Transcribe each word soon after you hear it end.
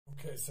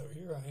Okay, so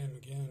here I am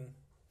again,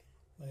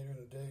 later in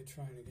the day,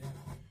 trying again,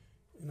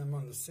 and I'm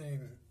on the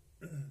same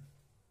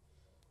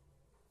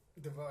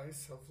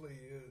device. Hopefully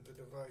the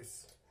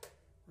device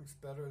works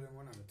better than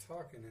when I'm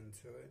talking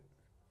into it,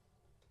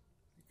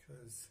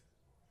 because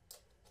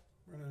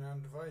I'm running out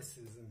of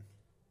devices, and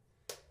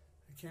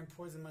I can't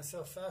poison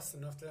myself fast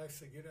enough to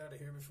actually get out of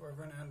here before I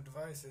run out of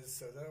devices,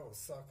 so that will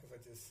suck if I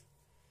just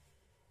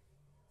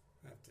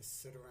have to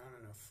sit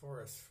around in a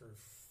forest for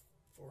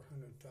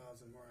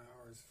 400,000 more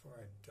hours before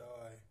I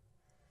die.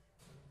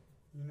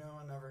 You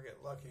know, I'll never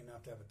get lucky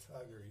enough to have a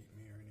tiger eat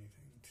me or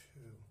anything,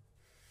 too.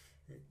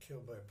 I get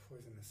killed by a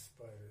poisonous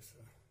spider,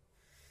 so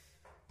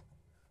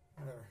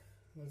whatever.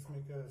 Let's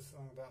make a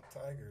song about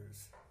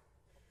tigers.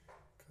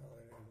 Call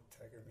it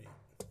Tiger Meat.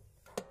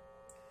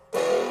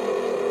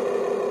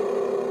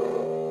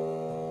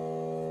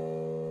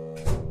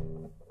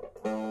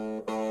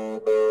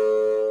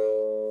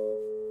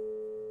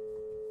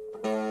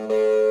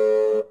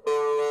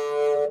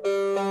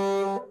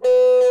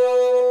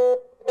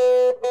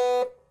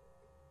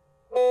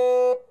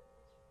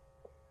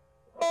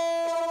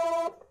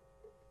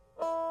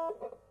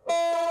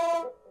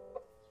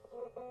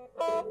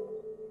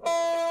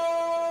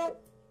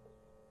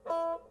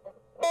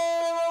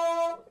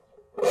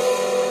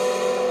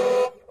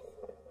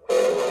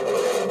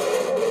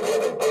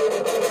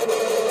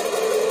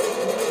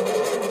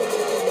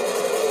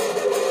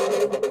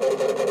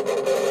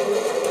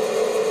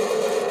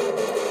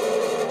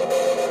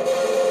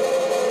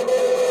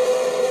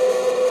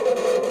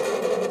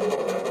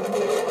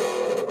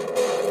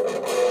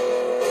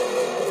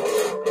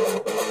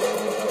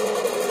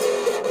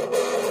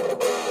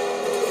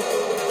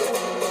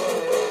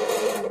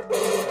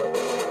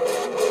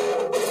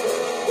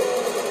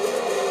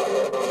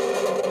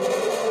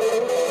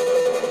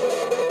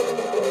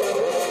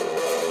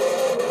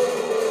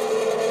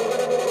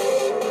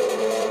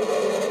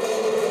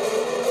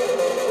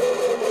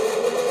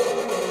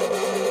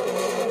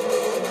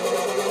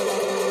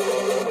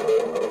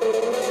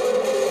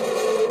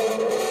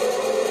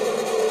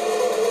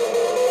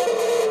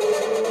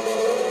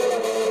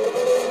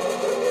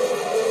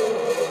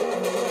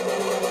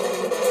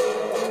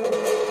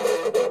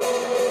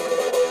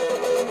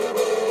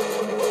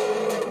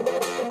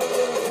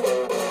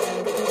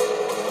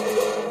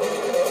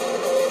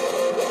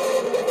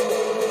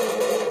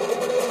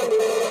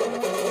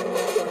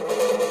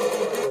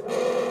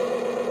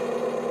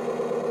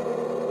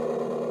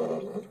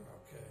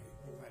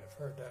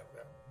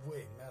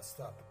 Way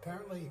messed up.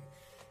 Apparently,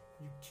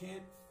 you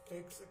can't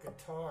fix a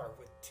guitar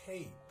with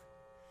tape.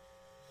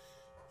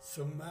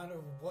 So no matter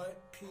what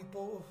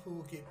people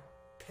who get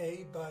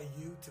paid by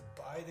you to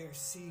buy their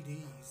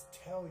CDs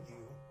tell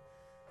you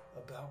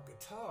about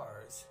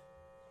guitars,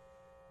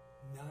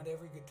 not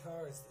every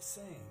guitar is the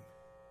same.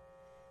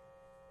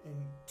 And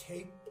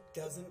tape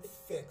doesn't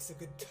fix a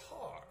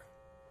guitar.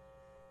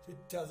 It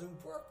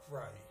doesn't work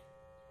right.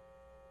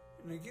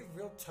 And I get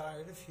real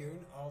tired of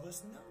hearing all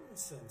this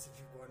nonsense if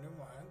you're wondering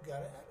why I've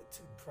got an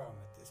attitude problem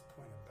at this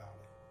point about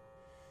it.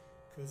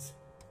 Because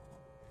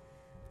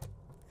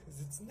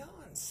it's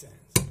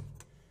nonsense.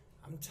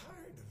 I'm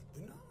tired of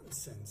the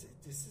nonsense.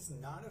 This is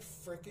not a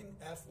frickin'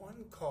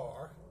 F1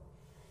 car.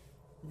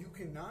 You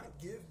cannot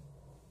give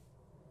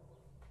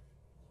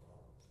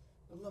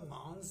a Le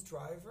Mans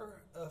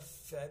driver a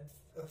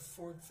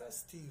Ford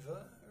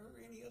Festiva or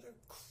any other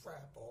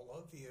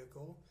crapola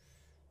vehicle,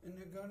 and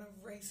they're going to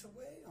race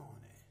away on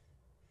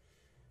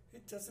it.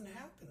 It doesn't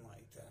happen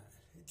like that.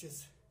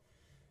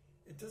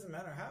 It doesn't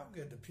matter how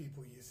good the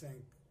people you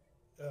think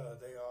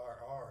they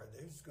are.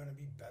 There's going to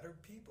be better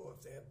people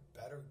if they have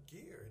better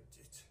gear.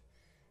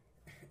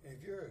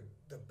 If you're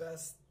the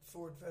best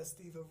Ford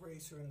Festiva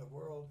racer in the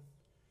world,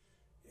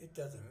 it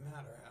doesn't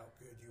matter how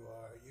good you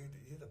are.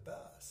 You're the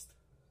best.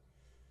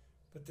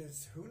 But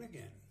there's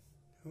Hoonigan.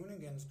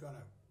 Hoonigan's going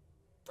to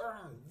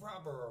burn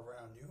rubber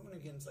around you.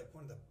 Hoonigan's like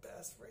one of the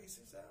best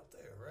racers out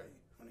there, right?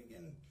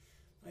 Hoonigan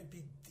might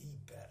be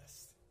the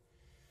best.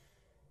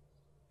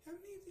 How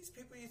many of these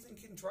people you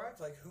think can drive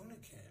like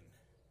Hoonigan?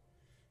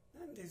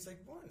 And there's like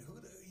one.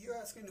 You're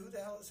asking who the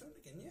hell is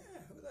Hoonigan?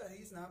 Yeah,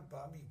 he's not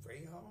Bobby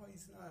Rahal.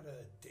 He's not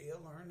a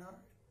Dale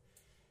Earnhardt.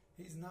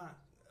 He's not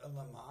a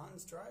Le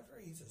Mans driver.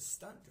 He's a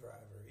stunt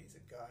driver. He's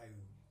a guy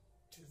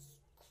who does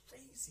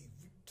crazy,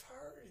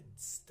 retarded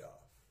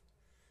stuff.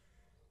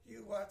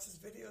 You watch his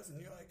videos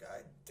and you're like,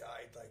 I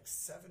died like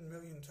 7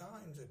 million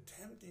times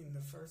attempting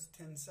the first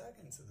 10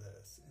 seconds of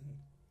this. And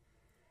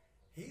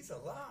he's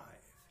alive.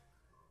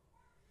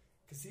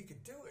 Because he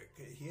could do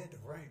it. He had the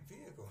right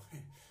vehicle.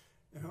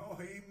 You know,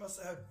 he must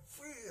have had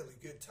really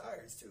good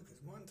tires too.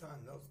 Because one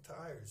time those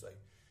tires like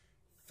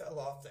fell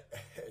off the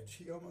edge.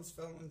 He almost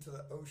fell into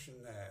the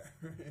ocean there.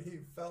 He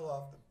fell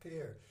off the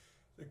pier.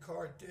 The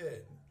car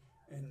did.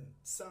 And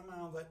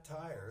somehow that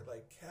tire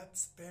like kept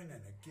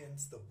spinning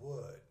against the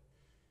wood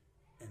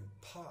and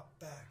pop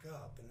back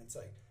up, and it's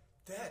like,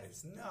 that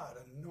is not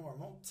a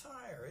normal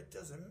tire. It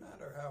doesn't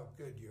matter how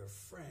good your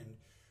friend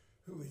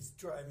who is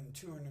driving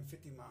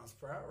 250 miles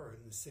per hour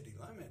in the city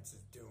limits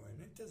is doing.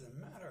 It doesn't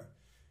matter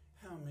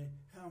how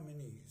many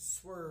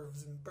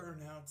swerves and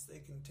burnouts they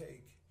can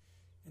take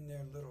in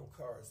their little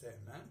cars there,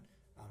 man.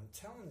 I'm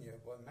telling you,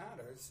 what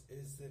matters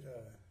is that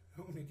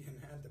Hoonigan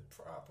had the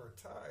proper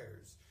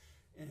tires.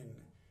 And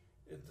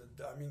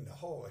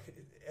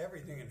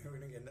everything in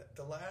Hoonigan,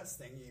 the last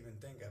thing you even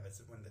think of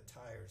is when the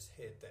tires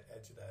hit the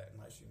edge of that,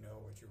 unless you know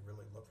what you're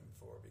really looking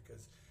for,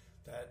 because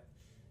that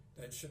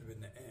should have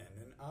been the end.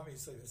 And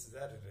obviously this is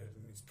edited,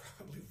 and he's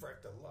probably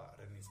wrecked a lot,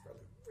 and he's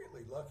probably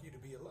really lucky to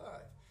be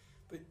alive.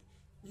 But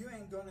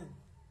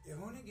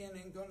Hoonigan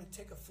ain't gonna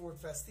take a Ford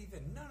Festiva,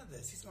 none of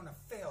this. He's gonna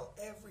fail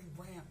every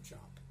ramp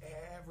jump.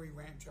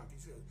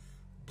 He's gonna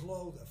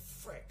blow the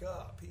frick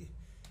up.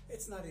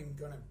 It's not even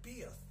gonna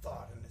be a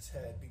thought in his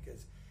head,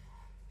 because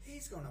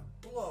he's gonna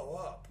blow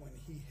up when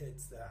he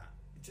hits that.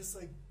 Just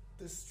like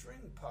the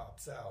string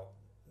pops out.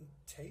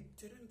 Tape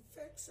didn't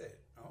fix it.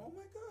 Oh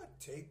my God,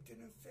 tape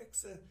didn't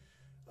fix a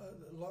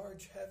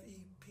large,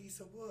 heavy piece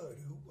of wood.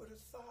 Who would have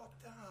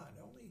thought that?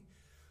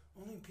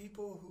 Only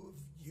people who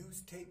have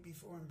used tape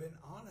before and been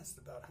honest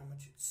about how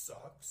much it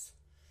sucks.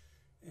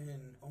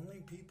 And only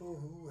people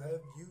who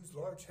have used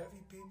large,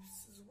 heavy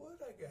pieces of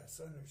wood, I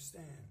guess,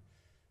 understand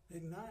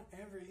that not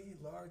every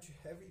large,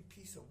 heavy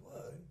piece of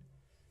wood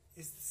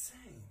is the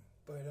same.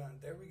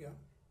 But there we go.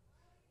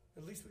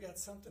 At least we got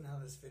something out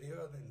of this video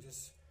other than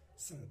just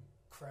some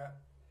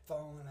crap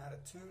falling out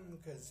of tune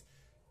because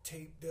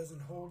tape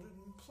doesn't hold it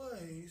in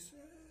place.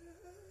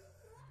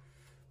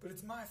 But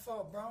it's my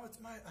fault, bro.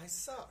 I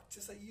suck.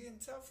 Just like you can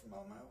tell from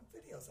all my own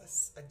videos.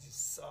 I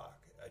just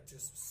suck. I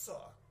just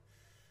suck.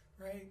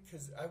 Right?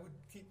 Because I would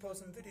keep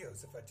posting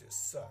videos if I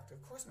just sucked.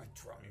 Of course my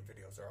drumming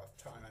videos are off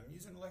time. I'm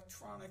using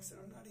electronics and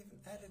I'm not even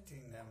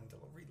editing them to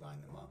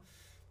reline them up.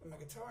 But my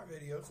guitar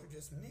videos are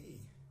just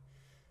me.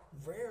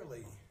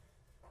 Rarely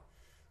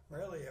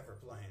ever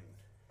playing.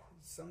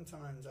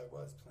 Sometimes I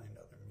was playing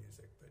other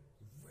music, but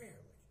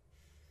rarely.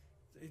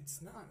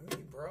 It's not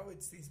me, bro.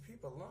 It's these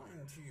people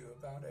lying to you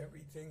about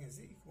everything is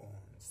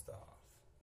equal and stuff.